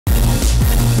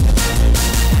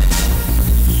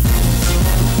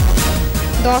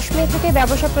10 মে থেকে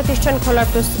ব্যবসা প্রতিষ্ঠান খোলার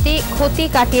প্রস্তুতি, ক্ষতি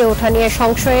কাটিয়ে ওঠা নিয়ে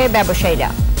সংশয়ে ব্যবসায়ীরা।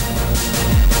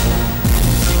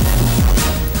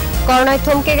 করোনায়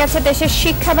থমকে গেছে দেশের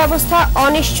শিক্ষা ব্যবস্থা,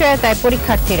 অনিশ্চয়তায়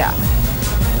পরীক্ষার্থীরা।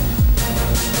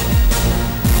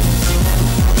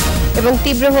 এবং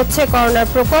তীব্র হচ্ছে করোনার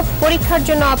প্রকোপ, পরীক্ষার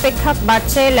জন্য অপেক্ষা,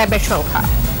 বাড়ছে ল্যাবের সংখ্যা।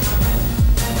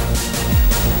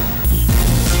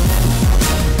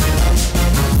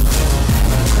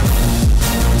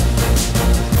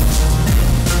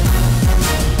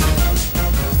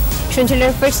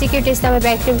 শুনছিলেন ফার্স্ট সিকিউরিটি ইসলামী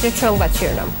ব্যাংক লিমিটেড সংবাদ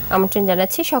শিরোনাম। আমন্ত্রণ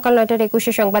জানাচ্ছি সকাল 9টার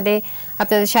 21 সংবাদে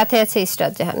আপনাদের সাথে আছে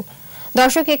ইসরাত জাহান।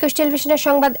 দর্শক, একুশ টেলিভিশনের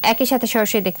সংবাদ একই সাথে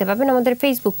সরাসরি দেখতে পাবেন আমাদের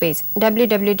ফেসবুক পেজ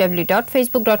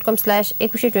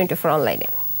www.facebook.com/ekushey24 অনলাইনে।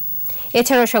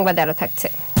 এছাড়াও সংবাদ আরও থাকছে।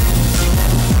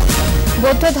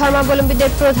 বৌদ্ধ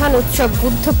ধর্মাবলম্বীদের প্রধান উৎসব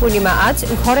বুদ্ধ পূর্ণিমা আজ,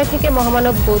 ঘরে থেকে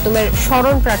মহামানব গৌতমের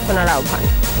স্মরণ প্রার্থনার আহ্বান।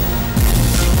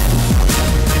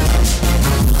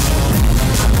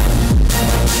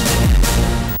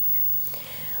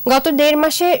 গত 1.5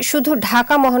 মাসে শুধু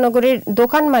ঢাকা মহানগরীর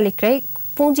দোকান মালিকরাই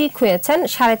পুঁজি খুঁয়েছেন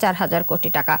 4,500 কোটি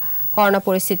টাকা। করোনা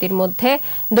পরিস্থিতির মধ্যে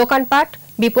দোকানপাট,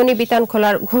 বিপণী বিতান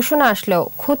খোলার ঘোষণা আসলেও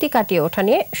ক্ষতি কাটিয়ে ওঠা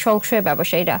নিয়ে সংশয়ে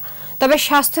ব্যবসায়ীরা। তবে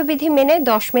স্বাস্থ্যবিধি মেনে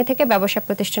 10 মে থেকে ব্যবসা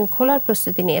প্রতিষ্ঠান খোলার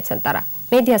প্রস্তুতি নিয়েছেন তারা।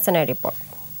 মেহেদী হাসানের রিপোর্ট।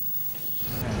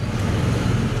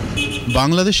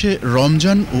 বাংলাদেশে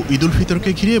রমজান ও ঈদুল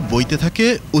ফিতরকে ঘিরে বইতে থাকে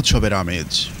উৎসবের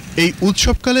আমেজ। এই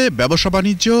উৎসবকালে ব্যবসা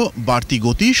বাণিজ্য বাড়তি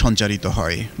গতি সঞ্চারিত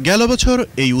হয়। গেল বছর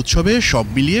এই উৎসবে সব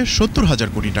মিলিয়ে 70,000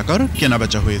 কোটি টাকার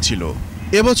কেনাবেচা হয়েছিল।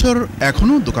 এবছর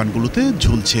এখনো দোকানগুলোতে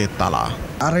ঝুলছে তালা।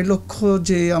 2.5 লক্ষ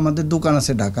যে আমাদের দোকান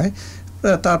আছে ঢাকায়,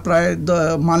 তার প্রায়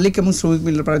মালিক এবং শ্রমিক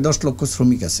মিলে প্রায় 10 লক্ষ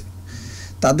শ্রমিক আছে।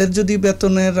 তাদের যদি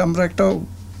বেতনের আমরা একটা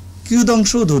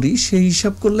কিয়দাংশ ধরি, সেই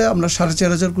হিসাব করলে আমরা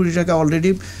 4,500 কোটি টাকা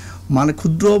অলরেডি মানে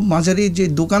ক্ষুদ্র মাঝারি যে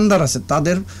দোকানদার আছে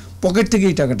তাদের পকেট থেকে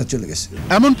এই টাকাটা চলে গেছে।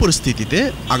 এমন পরিস্থিতিতে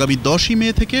আগামী 10 মে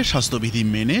থেকে স্বাস্থ্যবিধি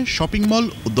মেনে শপিং মল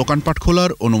ও দোকানপাট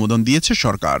খোলার অনুমোদন দিয়েছে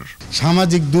সরকার।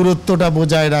 সামাজিক দূরত্বটা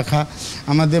বজায় রাখা,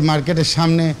 আমাদের মার্কেটের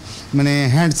সামনে মানে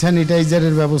হ্যান্ড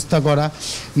স্যানিটাইজারের ব্যবস্থা করা,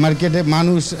 মার্কেটে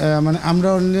মানুষ মানে আমরা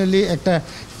অনলি একটা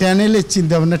ট্যানেলের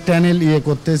চিন্তা ভাবনা ট্যানেল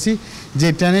করতেছি, যে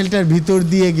ট্যানেলটার ভিতর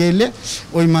দিয়ে গেলে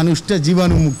ওই মানুষটা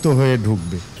জীবাণুমুক্ত হয়ে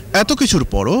ঢুকবে। এত কিছুর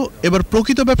পরও এবার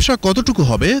প্রকৃত ব্যবসা কতটুকু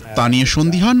হবে তা নিয়ে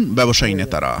সন্দিহান ব্যবসায়ী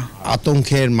নেতারা।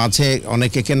 আতঙ্কের মাঝে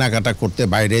অনেকে কেনাকাটা করতে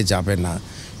বাইরে যাবে না,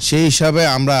 সেই হিসাবে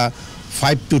আমরা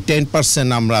 5 to 10%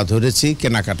 আমরা ধরেছি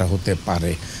কেনাকাটা হতে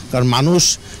পারে। কারণ মানুষ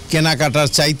কেনাকাটার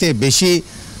চাইতে বেশি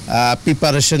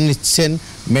প্রিপারেশন নিচ্ছেন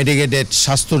মেডিকেটেড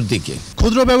স্বাস্থ্যর দিকে।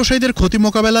 ক্ষুদ্র ব্যবসায়ীদের ক্ষতি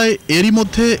মোকাবেলায় এরই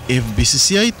মধ্যে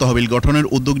FBCCI তহবিল গঠনের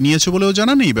উদ্যোগ নিয়েছে বলেও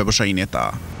জানান এই ব্যবসায়ী নেতা।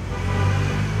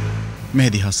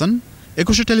 মেহেদী হাসান,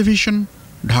 একুশে টেলিভিশন,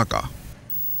 ঢাকা।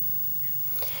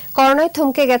 করোনায়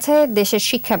থমকে গেছে দেশের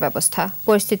শিক্ষা ব্যবস্থা।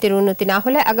 পরিস্থিতির উন্নতি না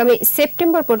হলে আগামী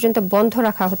সেপ্টেম্বর পর্যন্ত বন্ধ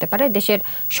রাখা হতে পারে দেশের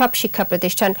সব শিক্ষা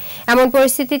প্রতিষ্ঠান। এমন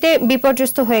পরিস্থিতিতে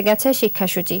বিপর্যস্ত হয়ে গেছে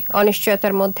শিক্ষাসূচি।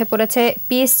 অনিশ্চয়তার মধ্যে পড়েছে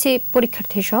পিএসসি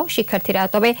পরীক্ষার্থী সহ শিক্ষার্থীরা।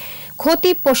 তবে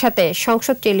ক্ষতি পোষাতে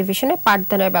সংসদ টেলিভিশনে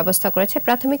পাঠদানের ব্যবস্থা করেছে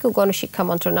প্রাথমিক ও গণশিক্ষা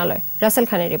মন্ত্রণালয়। রাসেল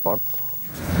খানের রিপোর্ট।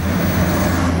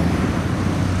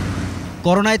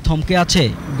 করোনায় থমকে আছে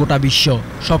গোটা বিশ্ব,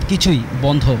 সবকিছুই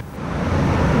বন্ধ।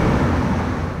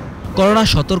 করোনা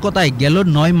সতর্কতায় গেল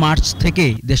 9 মার্চ থেকে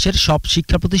দেশের সব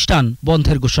শিক্ষা প্রতিষ্ঠান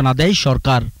বন্ধের ঘোষণা দেয়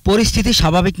সরকার। পরিস্থিতি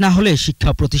স্বাভাবিক না হলে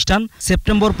শিক্ষা প্রতিষ্ঠান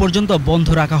সেপ্টেম্বর পর্যন্ত বন্ধ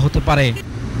রাখা হতে পারে।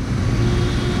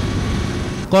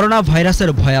 করোনা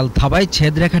ভাইরাসের ভয়াল থাবায়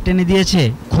ছেদরেখা টেনে দিয়েছে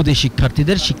ক্ষুদে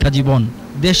শিক্ষার্থীদের শিক্ষাজীবন।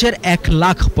 দেশের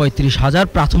 1,35,000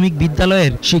 প্রাথমিক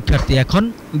বিদ্যালয়ের শিক্ষার্থী এখন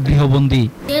গৃহবন্দী।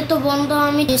 যেহেতু বন্ধ,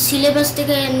 আমি সিলেবাস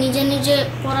থেকে নিজে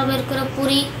পড়া বের করে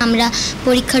পড়ি। আমরা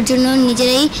পরীক্ষার জন্য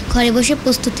নিজেরাই ঘরে বসে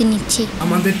প্রস্তুতি নিচ্ছি।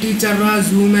 আমাদের টিচাররা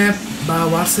জুম অ্যাপ বা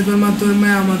হোয়াটসঅ্যাপের মাধ্যমে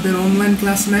আমাদের অনলাইন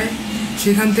ক্লাস নেয়,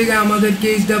 সেখান থেকে আমাদেরকে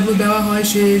HW দেওয়া হয়,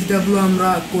 সেই HW আমরা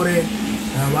করে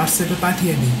হোয়াটসঅ্যাপে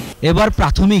পাঠিয়ে দিই। এবার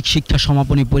প্রাথমিক শিক্ষা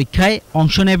সমাপনী পরীক্ষায়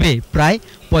অংশ নেবে প্রায়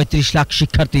 35 লাখ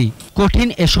শিক্ষার্থী। কঠিন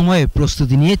এ সময়ে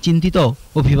প্রস্তুতি নিয়ে চিন্তিত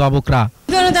অভিভাবকরা।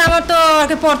 আবার তো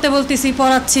পড়তে বলতেছি,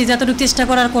 পড়াচ্ছি, যতটুকু চেষ্টা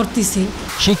করার করতেছি।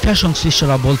 শিক্ষা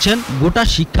সংশ্লিষ্টরা বলছেন গোটা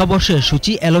শিক্ষাবর্ষের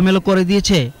সূচি এলোমেলো করে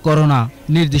দিয়েছে করোনা।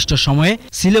 নির্দিষ্ট সময়ে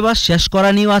সিলেবাস শেষ করা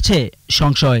নিয়েও আছে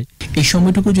সংশয়। এই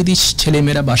সময়টুকু যদি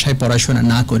ছেলেমেয়েরা বাসায় পড়াশোনা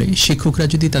না করে, শিক্ষকরা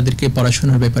যদি তাদেরকে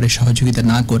পড়াশোনার ব্যাপারে সহযোগিতা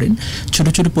না করেন, ছোট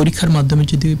ছোট পরীক্ষার মাধ্যমে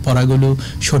যদি পড়াগুলো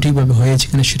সঠিকভাবে হয়েছে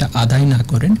কিনা সেটা আদায় না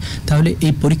করেন, তাহলে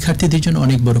এই পরীক্ষার্থীদের জন্য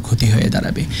অনেক বড় ক্ষতি হয়ে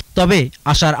দাঁড়াবে। তবে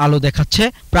আশার আলো দেখাচ্ছে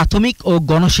প্রাথমিক ও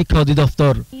গণশিক্ষা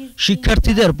অধিদপ্তর।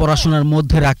 শিক্ষার্থীদের পড়াশোনার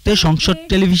মধ্যে রাখতে সংসদ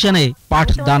টেলিভিশনে পাঠ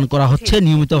দান করা হচ্ছে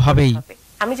নিয়মিতভাবেই।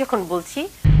 আমি যখন বলছি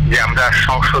যে আমরা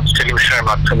সংসদ টেলিভিশনের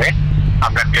মাধ্যমে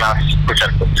আমরা ক্লাস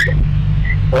প্রচার করছি,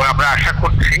 এবং আমরা আশা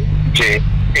করছি যে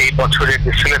এই বছরের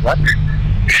যে সিলেবাস,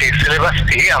 সেই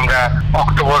সিলেবাসটি আমরা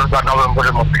অক্টোবর বা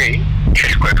নভেম্বরের মধ্যেই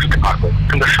শেষ করে ফেলতে পারবো।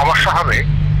 কিন্তু সমস্যা হবে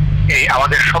এই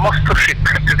আমাদের সমস্ত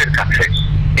শিক্ষার্থীদের কাছে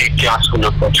এই ক্লাসগুলো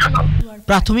পৌঁছানো।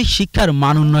 প্রাথমিক শিক্ষার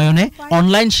মান উন্নয়নে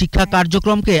অনলাইন শিক্ষা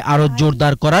কার্যক্রমকে আরো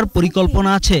জোরদার করার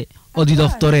পরিকল্পনা আছে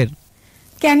অধিদপ্তরের।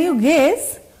 Can you guess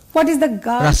what is the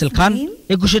Rasel খান,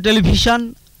 একুশে টেলিভিশন,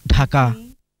 ঢাকা।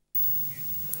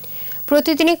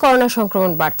 প্রতিদিনই করোনা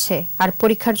সংক্রমণ বাড়ছে আর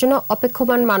পরীক্ষার জন্য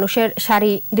অপেক্ষমান মানুষের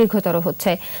সারি দীর্ঘতর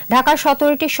হচ্ছে। ঢাকার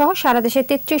 17টি সহ সারা দেশে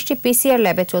 33টি পিসিআর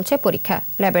ল্যাবে চলছে পরীক্ষা।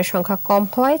 ল্যাবের সংখ্যা কম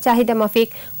হওয়ায় চাহিদা মাফিক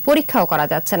পরীক্ষাও করা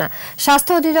যাচ্ছে না।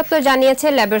 স্বাস্থ্য অধিদপ্তর জানিয়েছে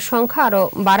ল্যাবের সংখ্যা আরও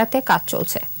বাড়াতে কাজ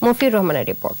চলছে। মফিউর রহমানের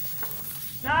রিপোর্ট।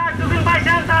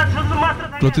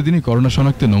 প্রতিদিনই করোনা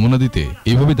শনাক্তে নমুনা দিতে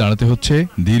এভাবে দাঁড়াতে হচ্ছে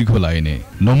দীর্ঘ লাইনে।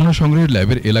 নমুনা সংগ্রহের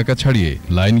ল্যাবের এলাকা ছাড়িয়ে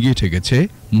লাইন গিয়ে ঠেকেছে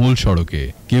মূল সড়কে।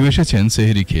 কেউ এসেছেন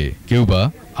সেহরি খেয়ে, কেউ বা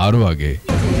আরও আগে।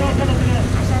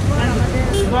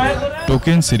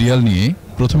 টোকেন সিরিয়াল নিয়ে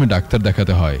প্রথমে ডাক্তার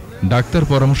দেখাতে হয়। ডাক্তার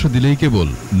পরামর্শ দিলেই কেবল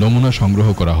নমুনা সংগ্রহ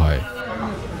করা হয়।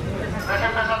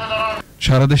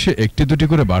 সারা দেশে একটি দুটি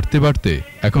করে বাড়তে বাড়তে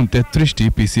এখন 33টি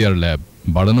পিসিআর ল্যাব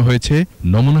বাড়ানো হয়েছে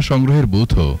নমুনা সংগ্রহের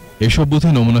বুথও। এসব বুথে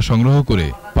নমুনা সংগ্রহ করে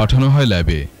পাঠানো হয়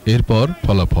ল্যাবে, এরপর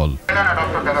ফলাফল।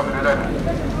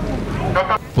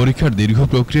 পরীক্ষার দীর্ঘ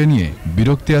প্রক্রিয়া নিয়ে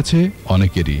বিরক্তি আছে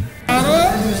অনেকেরই। আরো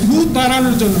বুথ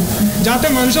বাড়ানোর জন্য যাতে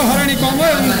মানুষের হয়রানি কম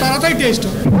হয় এবং তাড়াতাড়ি টেস্ট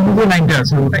হয়। লাইনটা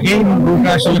আছে এই বুথটা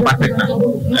আসলে পারফেক্ট না,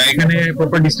 এখানে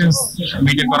প্রপার ডিসটেন্স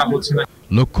মেইনটেইন করা হচ্ছে না।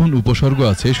 লক্ষণ উপসর্গ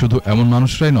আছে শুধু এমন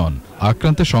মানুষরাই নন,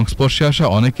 আক্রান্তের সংস্পর্শে আসা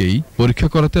অনেকেই পরীক্ষা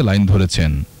করাতে লাইন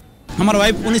ধরেছেন। আমার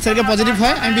ওয়াইফ 19 তারিখে পজিটিভ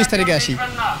হয়, আমি 20 তারিখে আসি।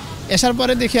 আসার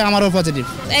পরে দেখি আমারও পজিটিভ।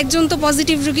 একজন তো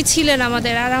পজিটিভ রোগী ছিলেন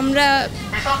আমাদের, আর আমরা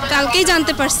কালকেই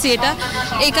জানতে পারছি এটা।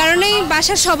 এই কারণেই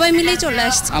বাসার সবাই মিলেই চলে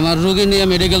আসছে। আমার রোগী নিয়ে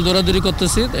মেডিকেল দৌড়াদৌড়ি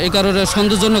করতেছি, এই কারণে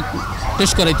সন্দেহজনক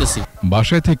টেস্ট করাইতেছি।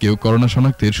 বাসায় থেকেও করোনা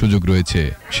শনাক্তের সুযোগ রয়েছে।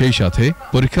 সেই সাথে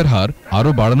পরীক্ষার হার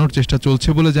আরও বাড়ানোর চেষ্টা চলছে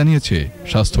বলে জানিয়েছে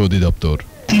স্বাস্থ্য অধিদপ্তর।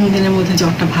 3 দিনের মধ্যে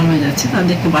জ্বরটা ভালো হয়ে যাচ্ছে,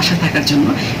 তাদেরকে বাসায় থাকার জন্য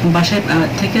বাসায়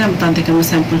থেকে তাদেরকে আমরা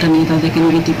স্যাম্পলটা নিয়ে তাদেরকে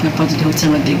নেগেটিভ না পজিটিভ হচ্ছে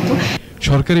আমরা দেখব।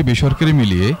 সরকারি বেসরকারি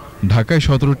মিলিয়ে ঢাকায়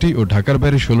 17টি ও ঢাকার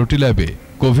বাইরে 16টি ল্যাবে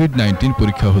কোভিড-19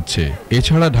 পরীক্ষা হচ্ছে।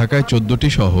 এছাড়া ঢাকায় 14টি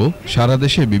সহ সারা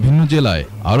দেশে বিভিন্ন জেলায়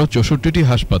আরও 64টি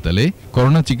হাসপাতালে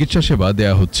করোনা চিকিৎসা সেবা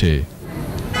দেয়া হচ্ছে।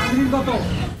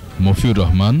 মফিউর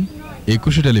রহমান,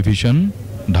 একুশে টেলিভিশন,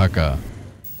 ঢাকা।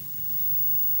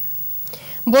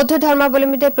 বৌদ্ধ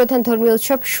ধর্মাবলম্বীদের প্রধান ধর্মীয়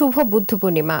উৎসব শুভ বুদ্ধ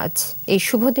পূর্ণিমা আজ। এই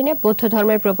শুভ দিনে বৌদ্ধ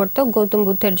ধর্মের প্রবর্তক গৌতম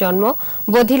বুদ্ধের জন্ম,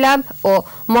 বোধিলাভ ও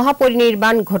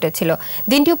মহাপরিনির্বাণ ঘটেছিল।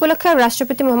 দিনটি উপলক্ষে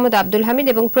রাষ্ট্রপতি মোহাম্মদ আব্দুল হামিদ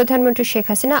এবং প্রধানমন্ত্রী শেখ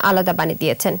হাসিনা আলাদা বাণী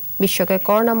দিয়েছেন। বিশ্বকে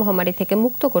করোনা মহামারী থেকে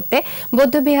মুক্ত করতে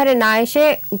বৌদ্ধ বিহারে না এসে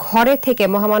ঘরে থেকে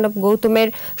মহামানব গৌতমের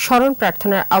স্মরণ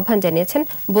প্রার্থনার আহ্বান জানিয়েছেন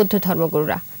বৌদ্ধ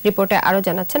ধর্মগুরুরা। রিপোর্টে আরও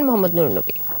জানাচ্ছেন মোহাম্মদ নুর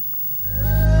নবী।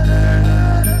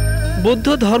 বৌদ্ধ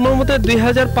ধর্মমতে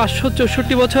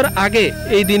 2564 বছর আগে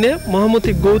এই দিনে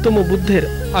মহামতি গৌতম বুদ্ধের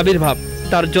আবির্ভাব।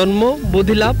 তার জন্ম,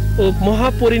 বোধিলাভ ও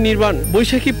মহাপরিনির্বাণ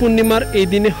বৈশাখী পূর্ণিমার এই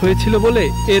দিনে হয়েছিল বলে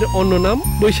এর অন্য নাম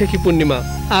বৈশাখী পূর্ণিমা,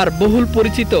 আর বহুল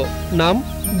পরিচিত নাম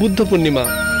বুদ্ধ পূর্ণিমা।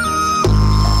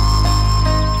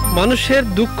 মানুষের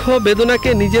দুঃখ বেদনাকে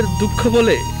নিজের দুঃখ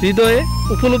বলে হৃদয়ে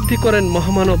উপলব্ধি করেন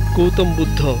মহামানব গৌতম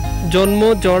বুদ্ধ। জন্ম,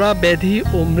 জরা, ব্যাধি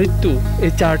ও মৃত্যু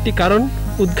এই 4টি কারণ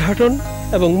উদ্ঘাটন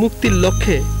এবং মুক্তির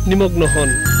লক্ষ্যে নিমগ্ন হন।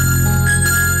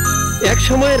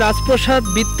 একসময় রাজপ্রাসাদ,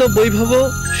 বিত্ত, বৈভব,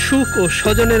 সুখ ও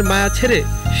স্বজনের মায়া ছেড়ে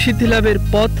সিদ্ধিলাভের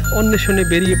পথ অন্বেষণে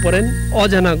বেরিয়ে পড়েন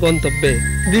অজানা গন্তব্যে।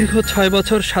 দীর্ঘ 6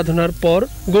 বছর সাধনার পর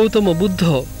গৌতম বুদ্ধ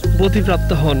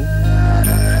বোধিপ্রাপ্ত হন।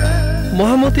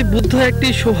 মহামতি বুদ্ধ একটি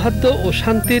সৌহার্দ্য ও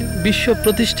শান্তির বিশ্ব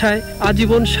প্রতিষ্ঠায়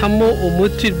আজীবন সাম্য ও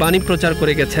মৈত্রীর বাণী প্রচার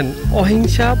করে গেছেন।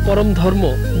 অহিংসা পরম ধর্ম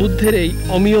বুদ্ধের এই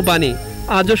অমীয় বাণী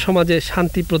আজও সমাজে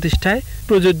শান্তি প্রতিষ্ঠায়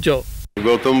প্রযোজ্য।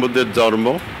 গৌতম বুদ্ধের জন্ম,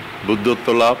 বুদ্ধত্ব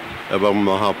লাভ এবং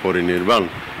মহাপরিনির্বাণ,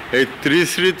 এই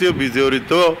ত্রিস্মৃতীয়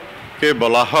বিজড়িতকে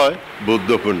বলা হয় বুদ্ধ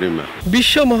পূর্ণিমা।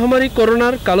 বিশ্ব মহামারী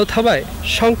করোনার কালো থাবায়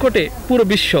সংকটে পুরো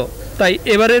বিশ্ব, তাই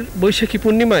এবারের বৈশাখী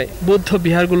পূর্ণিমায় বৌদ্ধ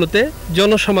বিহারগুলোতে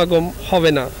জনসমাগম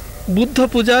হবে না। বুদ্ধ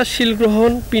পূজা,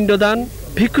 শিলগ্রহণ, পিণ্ডদান,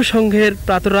 ভিক্ষু সংঘের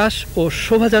প্রাতরাশ ও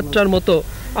শোভাযাত্রার মতো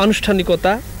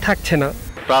আনুষ্ঠানিকতা থাকছে না।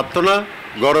 প্রার্থনা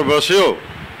ঘরে বসেও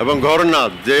এবং ঘর না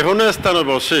যে কোনো স্থানে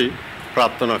বসেই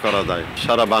প্রার্থনা করা যায়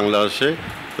সারা বাংলাদেশে।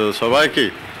 তো সবাইকে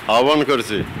আহ্বান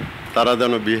করেছি তারা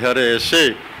যেন বিহারে এসে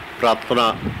প্রার্থনা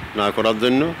না করার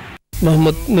জন্য।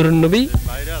 মোহাম্মদ নুরুন নবী,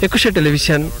 একুশে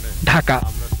টেলিভিশন, ঢাকা।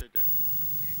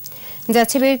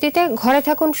 যাচ্ছে বিরতিতে। ঘরে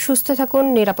থাকুন, সুস্থ থাকুন,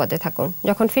 নিরাপদে থাকুন।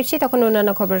 যখন ফিরছি তখন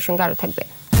অন্যান্য খবরের সঙ্গে আরও থাকবে।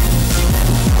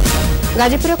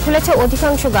 গাজীপুরে খুলেছে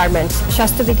অধিকাংশ গার্মেন্টস,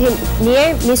 স্বাস্থ্যবিধি নিয়ে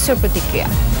মিশ্র প্রতিক্রিয়া।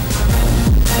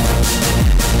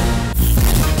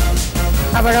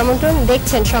 আবার আমন্ত্রণ,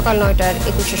 দেখছেন সকাল ৯টার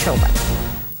 ২১ সংবাদ।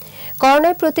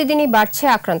 করোনায় প্রতিদিনই বাড়ছে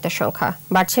আক্রান্তের সংখ্যা,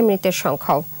 বাড়ছে মৃতের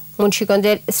সংখ্যাও।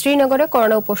 মুন্সিগঞ্জের শ্রীনগরে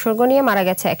করোনা উপসর্গ নিয়ে মারা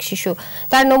গেছে এক শিশু,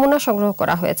 তার নমুনা সংগ্রহ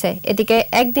করা হয়েছে। এদিকে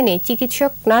একদিনেই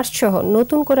চিকিৎসক, নার্স সহ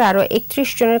নতুন করে আরও ৩১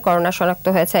 জনের করোনা শনাক্ত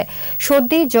হয়েছে।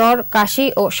 সর্দি, জ্বর, কাশি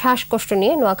ও শ্বাসকষ্ট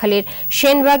নিয়ে নোয়াখালীর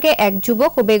সেনবাগে এক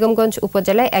যুবক ও বেগমগঞ্জ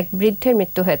উপজেলায় এক বৃদ্ধের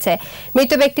মৃত্যু হয়েছে।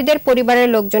 মৃত ব্যক্তিদের পরিবারের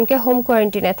লোকজনকে হোম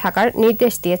কোয়ারেন্টাইনে থাকার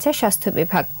নির্দেশ দিয়েছে স্বাস্থ্য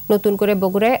বিভাগ। নতুন করে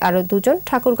বগুড়ায় আরও ২ জন,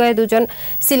 ঠাকুরগাঁয়ে ২ জন,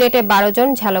 সিলেটে ১২ জন,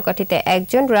 ঝালকাঠিতে ১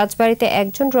 জন, রাজবাড়ীতে ১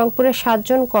 জন, রংপুরে ৭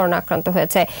 জন করোনা আক্রান্ত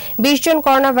হয়েছে। ২০ জন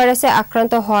করোনা ভাইরাসে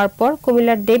আক্রান্ত হওয়ার পর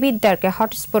কুমিল্লার দেবিদ্বারকে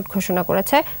হটস্পট ঘোষণা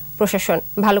করেছে প্রশাসন।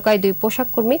 ভালুকায় 2 পোশাক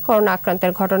কর্মী করোনা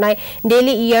আক্রান্তের ঘটনায়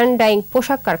ডেইলি ইয়ার্ন ডাইং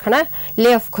পোশাক কারখানার লে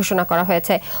অফ ঘোষণা করা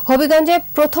হয়েছে। হবিগঞ্জে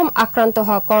প্রথম আক্রান্ত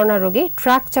হওয়া করোনা রোগী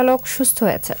ট্রাক চালক সুস্থ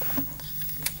হয়েছে।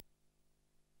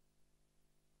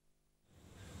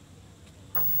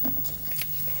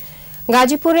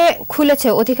 গাজীপুরে খুলেছে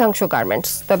অধিকাংশ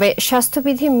গার্মেন্টস, তবে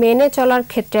স্বাস্থ্যবিধি মেনে চলার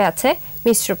ক্ষেত্রে আছে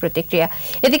মিশ্র প্রতিক্রিয়া।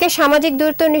 এদিকে সামাজিক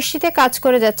দূরত্ব নিশ্চিতে কাজ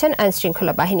করে যাচ্ছেন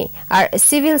আইনশৃঙ্খলা বাহিনী। আর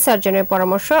সিভিল সার্জনের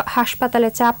পরামর্শ, হাসপাতালে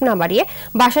চাপ না বাড়িয়ে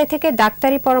বাসায় থেকে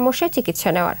ডাক্তারি পরামর্শে চিকিৎসা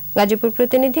নেওয়ার। গাজীপুর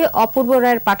প্রতিনিধি অপূর্ব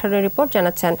রায়ের পাঠানো রিপোর্ট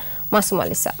জানাচ্ছেন মাসুম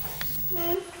আলিসা।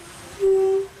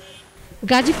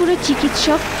 গাজীপুরের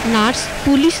চিকিৎসক, নার্স,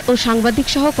 পুলিশ ও সাংবাদিক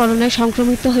সহ করোনায়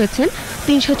সংক্রমিত হয়েছেন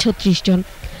 ৩৩৬ জন।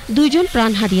 2 জন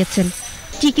প্রাণ হারিয়েছেন।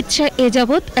 চিকিৎসায় এ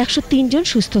যাবৎ ১০৩ জন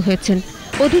সুস্থ হয়েছেন।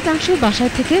 অধিকাংশ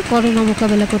বাসায় থেকে করোনা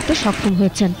মোকাবেলা করতে সক্ষম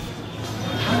হয়েছেন।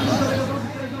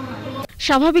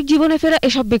 স্বাভাবিক জীবনে ফেরা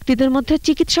এসব ব্যক্তিদের মধ্যে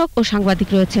চিকিৎসক ও সাংবাদিক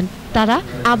রয়েছেন। তারা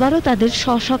আবারও তাদের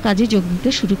স্ব কাজে যোগ দিতে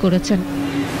শুরু করেছেন।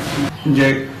 যে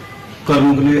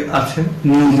কর্মগুলি আছে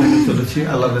নিয়ম মেনে চলেছি,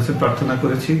 আল্লাহর কাছে প্রার্থনা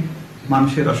করেছি,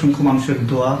 অসংখ্য মানুষের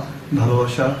দোয়া,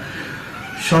 ভালোবাসা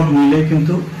সব মিলে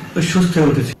কিন্তু সুস্থ হয়ে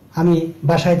উঠেছি। আমি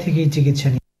বাসায় থেকেই চিকিৎসা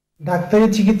নিই। ডাক্তারি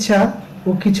চিকিৎসা ও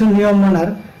কিছু নিয়ম মানার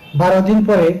 12 দিন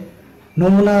পরে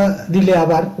নমুনা দিলে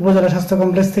আবার উপজেলা স্বাস্থ্য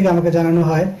কমপ্লেক্স থেকে আমাকে জানানো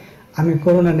হয় আমি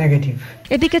করোনা নেগেটিভ।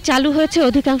 এদিকে চালু হয়েছে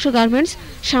অধিকাংশ গার্মেন্টস।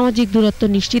 সামাজিক দূরত্ব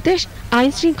নিশ্চিতে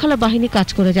আইন শৃঙ্খলা বাহিনী কাজ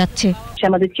করে যাচ্ছে।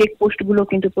 আমাদের চেক পোস্টগুলো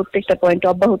কিন্তু প্রত্যেকটা পয়েন্ট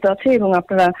অব্যাহত আছে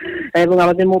এবং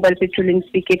আমাদের মোবাইল পেট্রোলিং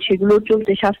পিকেট সেগুলো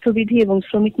চলছে। স্বাস্থ্যবিধি এবং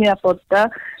শ্রমিক নিরাপত্তা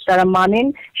তারা মানেন,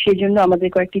 সেজন্য আমাদের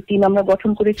কয়েকটি টিম আমরা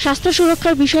গঠন করেছি। স্বাস্থ্য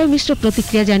সুরক্ষার বিষয়ে মিশ্র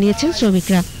প্রতিক্রিয়া জানিয়েছেন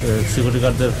শ্রমিকরা। সিকিউরিটি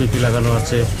গার্ডদের পিপি লাগানো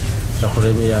আছে, তারপরে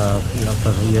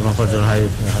আপনার মাপার জন্য হাই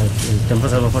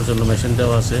টেম্পারেচার মাপার জন্য মেশিন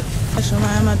দেওয়া আছে।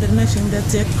 সময় আমাদের মেশিন দিয়ে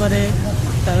চেক করে,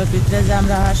 তারপর ভিতরে যে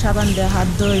আমরা সাবান দিয়ে হাত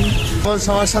ধুই।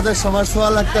 সবার সাথে সবার ছোঁয়া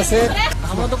লাগতেছে।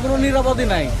 আমরা তো কোনো নিরাপদই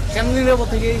নাই, কেন নিরাপদ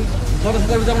থেকে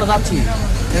আমরা যাচ্ছি,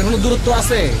 এর কোনো দূরত্ব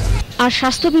আছে। আর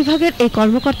স্বাস্থ্য বিভাগের এই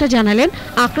কর্মকর্তা জানালেন,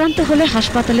 আক্রান্ত হলে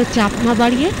হাসপাতালে চাপ না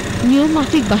বাড়িয়ে নিয়ম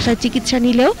মাফিক বাসায় চিকিৎসা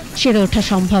নিলেও সেরে ওঠা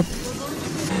সম্ভব।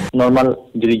 নর্মাল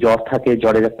যদি জ্বর থাকে,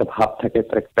 জ্বরের একটা ভাব থাকে,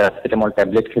 তার প্যারাসিটামল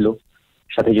ট্যাবলেট খেলো,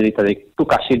 সাথে যদি তাদের একটু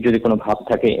কাশির যদি কোনো ভাব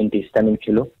থাকে অ্যান্টিহিস্টামিন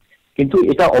খেলো। কিন্তু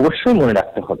এটা অবশ্যই মনে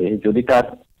রাখতে হবে, যদি তার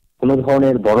কোনো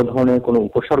ধরনের বড় ধরনের কোনো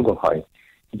উপসর্গ হয়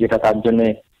যেটা তার জন্য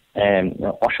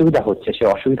অসুবিধা হচ্ছে, সে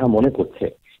অসুবিধা মনে করছে,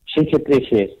 সেই ক্ষেত্রে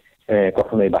সে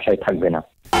কখনোই বাসায় থাকবে না।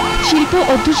 শিল্প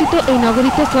অধ্যুষিত এই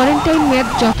নগরীতে কোয়ারেন্টাইন মেয়াদ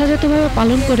যথাযথভাবে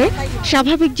পালন করে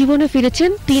স্বাভাবিক জীবনে ফিরেছেন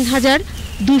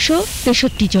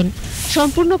 ৩,২৬৩ জন।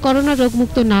 সম্পূর্ণ করোনা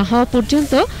রোগমুক্ত না হওয়া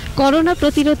পর্যন্ত করোনা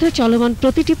প্রতিরোধে চলমান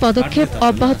প্রতিটি পদক্ষেপ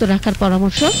অব্যাহত রাখার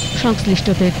পরামর্শ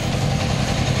সংশ্লিষ্টদের।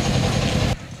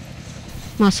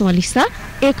 মাসুম আলিসা,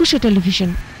 একুশে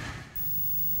টেলিভিশন।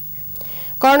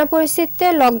 করোনা পরিস্থিতিতে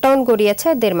লকডাউন গড়িয়েছে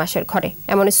 1.5 মাসের ঘরে।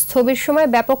 এমন স্থবির সময়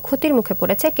ব্যাপক ক্ষতির মুখে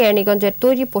পড়েছে কেরানীগঞ্জের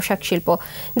তৈরি পোশাক শিল্প।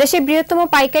 দেশের বৃহত্তম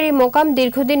পাইকারি মোকাম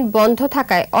দীর্ঘদিন বন্ধ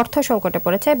থাকায় অর্থ সংকটে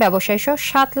পড়েছে ব্যবসায়ী সহ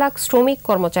 7 লাখ শ্রমিক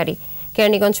কর্মচারী।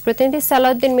 কেরানীগঞ্জ প্রতিনিধি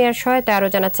সালাউদ্দিন মিয়ার সহায়তায় আরও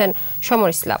জানাচ্ছেন সমর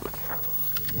ইসলাম।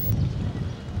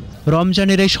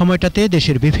 রমজানের এই সময়টাতে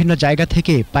দেশের বিভিন্ন জায়গা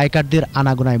থেকে পাইকারদের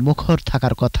আনাগোনায় মুখর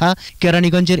থাকার কথা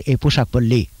কেরানীগঞ্জের এই পোশাক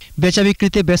পল্লী। বেচা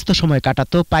বিক্রিতে ব্যস্ত সময়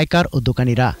কাটাতো পাইকার ও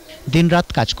দোকানিরা, দিনরাত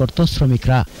কাজ করত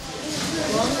শ্রমিকরা।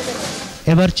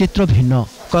 এবার চিত্র ভিন্ন।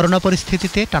 করোনা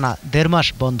পরিস্থিতিতে টানা 1.5 মাস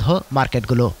বন্ধ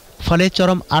মার্কেটগুলো, ফলে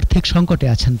চরম আর্থিক সংকটে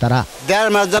আছেন তারা। 1.5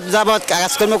 মাস যাবৎ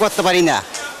কাজকর্ম করতে পারি না,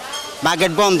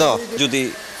 মার্কেট বন্ধ। যদি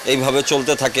এইভাবে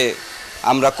চলতে থাকে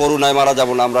আমরা করোনায় মারা যাব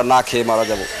না, আমরা না খেয়ে মারা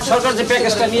যাব। সরকার যে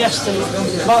প্যাকেজটা নিয়ে আসছে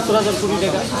 ৭২,০০০ কোটি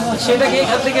টাকা, সেটাকে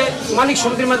এখান থেকে মালিক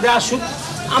সমিতির মধ্যে আসুক,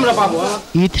 আমরা পাবো।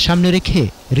 ঈদ সামনে রেখে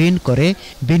ঋণ করে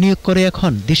বিনিয়োগ করে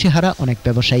এখন দিশেহারা অনেক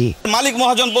ব্যবসায়ী। মালিক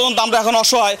মহাজন পর্যন্ত আমরা এখন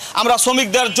অসহায়। আমরা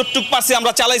শ্রমিকদের যতটুক পারছি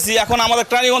আমরা চালাইছি। এখন আমাদের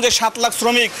কেরানীগঞ্জে 7 লাখ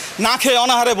শ্রমিক না খেয়ে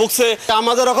অনাহারে ভুগছে।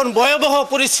 আমাদের এখন ভয়াবহ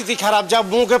পরিস্থিতি খারাপ, যা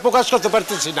মুখে প্রকাশ করতে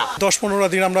পারতেছি না। 10-15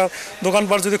 দিন আমরা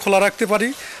দোকানপাট যদি খোলা রাখতে পারি,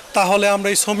 তাহলে আমরা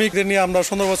এই শ্রমিকদের নিয়ে আমরা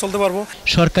সুন্দরভাবে চলতে পারবো।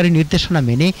 সরকারি নির্দেশনা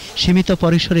মেনে সীমিত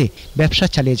পরিসরে ব্যবসা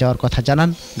চালিয়ে যাওয়ার কথা জানান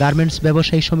গার্মেন্টস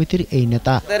ব্যবসায়ী সমিতির এই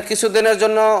নেতা। কিছুদিনের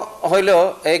জন্য হইলেও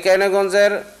এই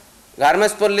কেরানীগঞ্জের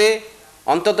গার্মেন্টস পল্লী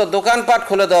অন্তত দোকানপাট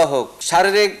খুলে দেওয়া হোক,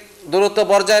 শারীরিক দূরত্ব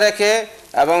বজায় রেখে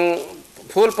এবং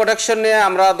ফুল প্রোটেকশন নিয়ে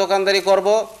আমরা দোকানদারি করব,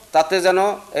 তাতে যেন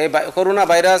এই করোনা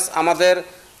ভাইরাস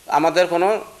আমাদের কোনো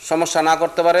সমস্যা না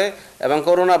করতে পারে এবং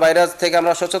করোনা ভাইরাস থেকে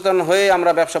আমরা সচেতন হয়ে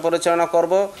আমরা ব্যবসা পরিচালনা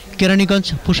করব। কেরানীগঞ্জ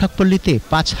পোশাক পল্লীতে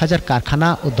 ৫,০০০ কারখানা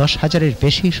ও ১০,০০০-এর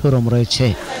বেশি শোরুম রয়েছে।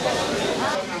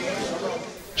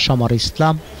 সমর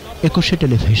ইসলাম, একুশে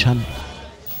টেলিভিশন।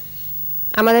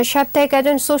 আমাদের সাপ্তাহিক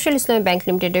আয়োজন সোশ্যাল ইসলামী ব্যাংক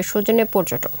লিমিটেডের সৌজন্যে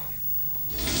পর্যটন।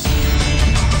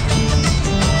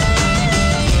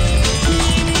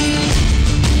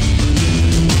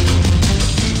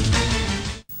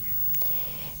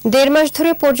 দেড় মাস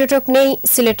ধরে পর্যটক নেই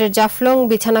সিলেটের জাফলং,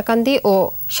 বিছানাকান্দি ও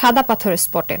সাদা পাথর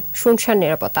স্পটে। শুনশান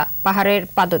নিরাপত্তা, পাহাড়ের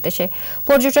পাদদেশে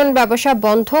পর্যটন ব্যবসা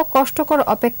বন্ধ, কষ্টকর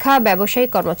অপেক্ষা ব্যবসায়ী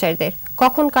কর্মচারীদের।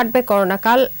 কখন কাটবে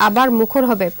করোনাকাল, আবার মুখর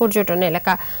হবে পর্যটন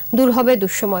এলাকা, দূর হবে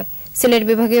দুঃসময়। সিলেট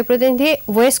বিভাগীয় প্রতিনিধি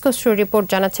ওয়েস্ট কোস্ট রিপোর্ট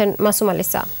জানাচ্ছেন মাসুম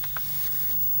আলিসা।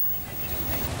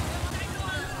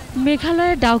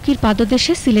 মেঘালয়ের ডাউকির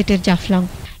পাদদেশে সিলেটের জাফলং।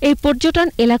 এই পর্যটন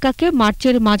এলাকাকে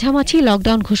মার্চের মাঝামাঝি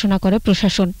লকডাউন ঘোষণা করে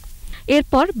প্রশাসন।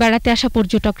 এরপর বেড়াতে আসা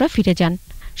পর্যটকরা ফিরে যান।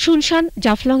 শুনশান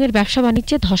জাফলংয়ের ব্যবসা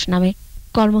বাণিজ্যে ধস নামে,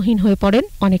 কর্মহীন হয়ে পড়েন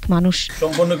অনেক মানুষ।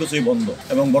 সম্পূর্ণ কিছুই বন্ধ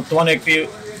এবং বর্তমানে একটি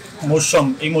মৌসুম,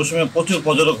 এই মৌসুমে প্রচুর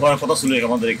পর্যটক হওয়ার কথা ছিল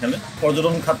আমাদের এখানে।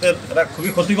 পর্যটন খাতের এরা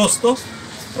খুবই ক্ষতিগ্রস্ত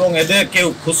এবং এদের কেউ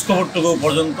খোঁজখবরটুকু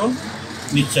পর্যন্ত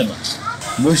নিচ্ছে না।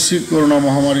 বৈশ্বিক করোনা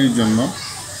মহামারীর জন্য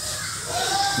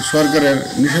সরকারের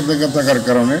নিষেধাজ্ঞা থাকার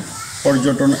কারণে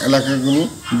পর্যটন এলাকাগুলো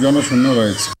জনশূন্য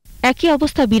রয়েছে। একই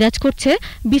অবস্থা বিরাজ করছে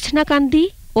বিছনাকান্দি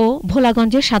ও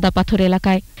ভোলাগঞ্জের সাদা পাথর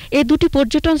এলাকায়। এই দুটি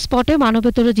পর্যটন স্পটে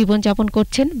মানবেতর জীবনযাপন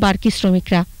করছেন বার্কি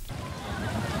শ্রমিকরা।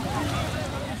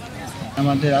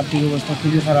 আমাদের আর্থিক অবস্থা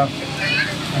খুবই খারাপ,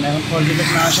 মানে এখন পর্যটক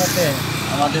না আসাতে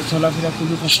আমাদের চলাফেরা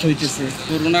খুবই কষ্ট হইতেছে।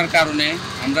 করোনার কারণে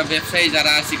আমরা ব্যবসায়ী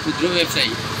যারা আছি, ক্ষুদ্র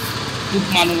ব্যবসায়ী, খুব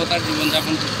মানবতার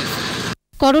জীবনযাপন করতেছি।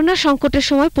 করোনা সংকটের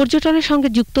সময় পর্যটনের সঙ্গে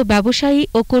যুক্ত ব্যবসায়ী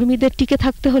ও কর্মীদের টিকে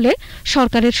থাকতে হলে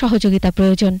সরকারের সহযোগিতা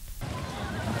প্রয়োজন।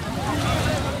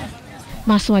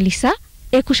 মাসুম আলিসা,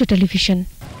 একুশে টেলিভিশন।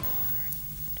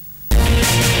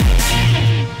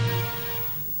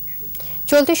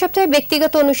 চলতি সপ্তাহে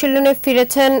ব্যক্তিগত অনুশীলনে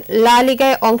ফিরেছেন লা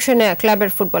লিগায় অংশ নেয়া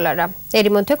ক্লাবের ফুটবলাররা।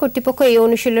 এরই মধ্যে কর্তৃপক্ষ এই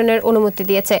অনুশীলনের অনুমতি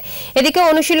দিয়েছে। এদিকে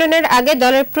অনুশীলনের আগে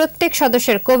দলের প্রত্যেক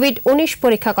সদস্যের কোভিড-19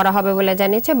 পরীক্ষা করা হবে বলে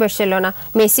জানিয়েছে বার্সেলোনা।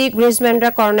 মেসি, গ্রিজম্যানরা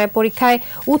করোনায় পরীক্ষায়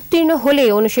উত্তীর্ণ হলেই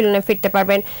অনুশীলনে ফিরতে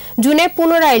পারবেন। জুনে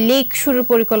পুনরায় লিগ শুরুর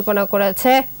পরিকল্পনা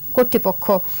করেছে কর্তৃপক্ষ।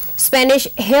 স্প্যানিশ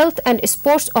হেলথ অ্যান্ড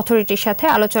স্পোর্টস অথরিটির সাথে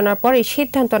আলোচনার পর এই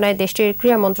সিদ্ধান্ত নেয় দেশটির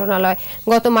ক্রীড়া মন্ত্রণালয়।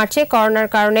 গত মার্চে করোনার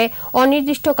কারণে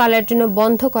অনির্দিষ্টকালের জন্য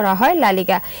বন্ধ করা হয় লা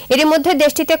লিগা। এরই মধ্যে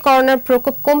দেশটিতে করোনার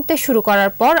প্রকোপ কমতে শুরু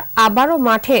করার পর আবারও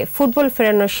মাঠে ফুটবল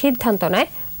ফেরানোর সিদ্ধান্ত নেয়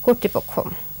কর্তৃপক্ষ।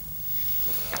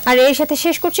 আর এর সাথে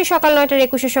শেষ করছি সকাল ৯টার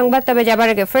 ২১ সংবাদ। তবে যাবার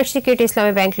আগে ফার্স্ট সিকিউরিটি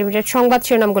ইসলামী ব্যাংক লিমিটেড সংবাদ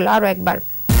শিরোনামগুলো আরও একবার।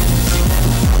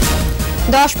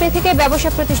 10 মে থেকে ব্যবসা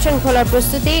প্রতিষ্ঠান খোলার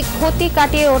প্রস্তুতি, ক্ষতি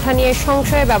কাটিয়ে ওঠা নিয়ে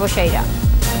সংশয়ে ব্যবসায়ীরা।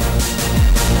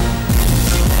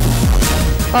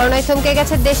 করোনায় থমকে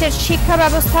গেছে দেশের শিক্ষা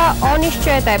ব্যবস্থা,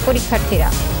 অনিশ্চয়তায় পরীক্ষার্থীরা।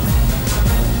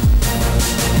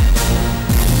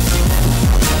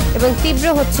 এবং তীব্র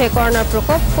হচ্ছে করোনার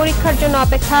প্রকোপ, পরীক্ষার জন্য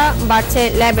অপেক্ষা, বাড়ছে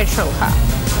ল্যাবের সংখ্যা।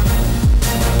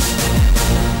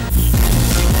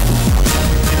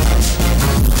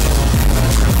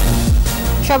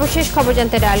 সর্বশেষ খবর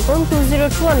জানতে ডায়াল করুন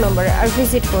 2021 নম্বরে আর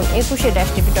ভিজিট করুন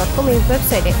ekushe-tv.com এই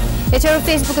ওয়েবসাইটে। এছাড়াও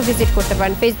ফেসবুকে ভিজিট করতে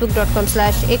পারেন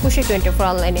facebook.com/ekushe24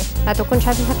 অনলাইনে। এতক্ষণ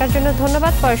সাথে থাকার জন্য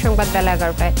ধন্যবাদ। পরের সংবাদ বেলা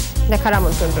 11টায় দেখার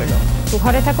আমন্ত্রণ রইল।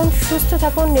 ঘরে থাকুন, সুস্থ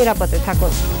থাকুন, নিরাপদে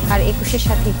থাকুন আর একুশের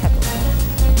সাথেই থাকুন।